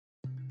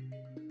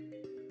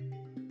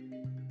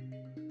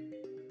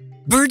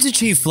Birds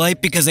achieve flight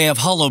because they have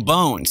hollow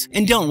bones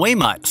and don't weigh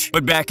much.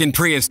 But back in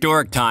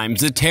prehistoric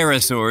times, the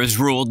pterosaurs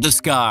ruled the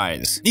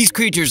skies. These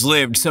creatures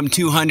lived some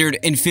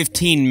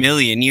 215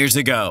 million years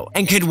ago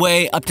and could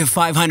weigh up to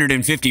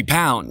 550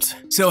 pounds.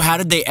 So how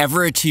did they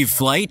ever achieve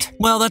flight?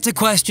 Well, that's a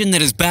question that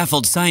has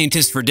baffled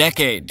scientists for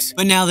decades,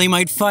 but now they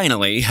might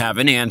finally have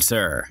an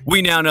answer.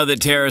 We now know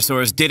that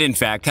pterosaurs did in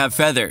fact have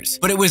feathers,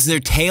 but it was their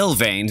tail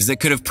veins that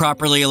could have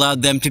properly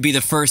allowed them to be the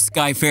first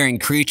sky-faring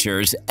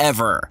creatures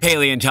ever.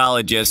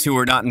 Paleontologists who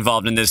were not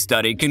involved in this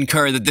study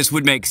concur that this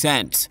would make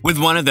sense, with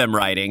one of them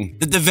writing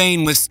that the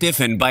vein was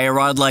stiffened by a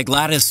rod-like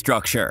lattice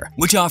structure,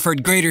 which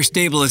offered greater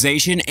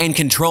stabilization and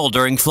control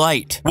during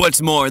flight.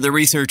 What's more, the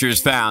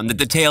researchers found that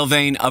the tail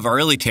vein of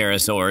early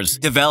pterosaurs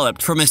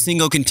developed from a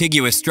single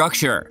contiguous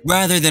structure,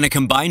 rather than a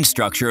combined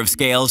structure of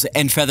scales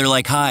and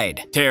feather-like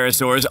hide.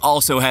 Pterosaurs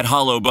also had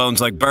hollow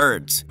bones like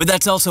birds, but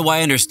that's also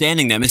why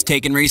understanding them has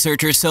taken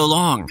researchers so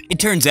long. It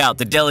turns out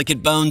that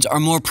delicate bones are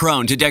more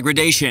prone to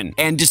degradation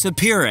and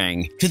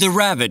disappearing to the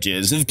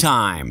ravages of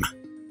time.